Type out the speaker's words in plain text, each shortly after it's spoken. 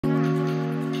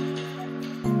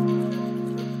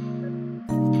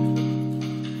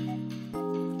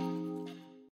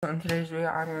in today's video,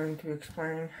 I'm going to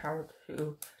explain how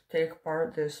to take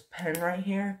apart this pen right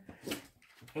here.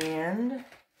 And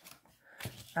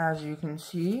as you can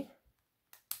see,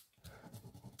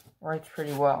 writes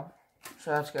pretty well.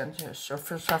 So let's get into this. So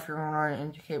first off, you're going to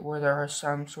indicate where there is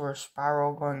some sort of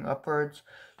spiral going upwards,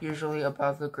 usually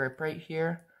above the grip right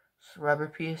here. It's a rubber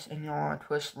piece, and you'll want to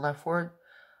twist leftward,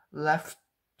 left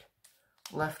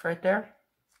right there.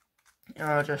 And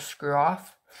it'll just screw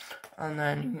off. And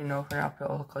then you can open it up,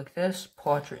 it'll look like this.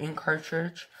 Pull out your ink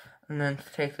cartridge, and then to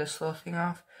take this little thing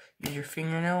off, use your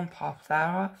fingernail and pop that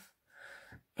off.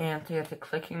 And to get the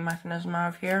clicking mechanism out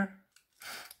of here,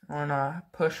 you want to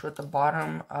push with the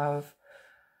bottom of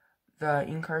the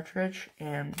ink cartridge,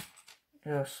 and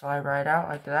it'll slide right out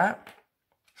like that.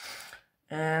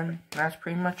 And that's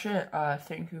pretty much it.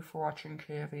 Thank you for watching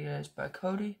Creative Ideas by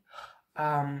Cody.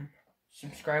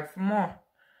 Subscribe for more.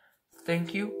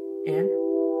 Thank you, and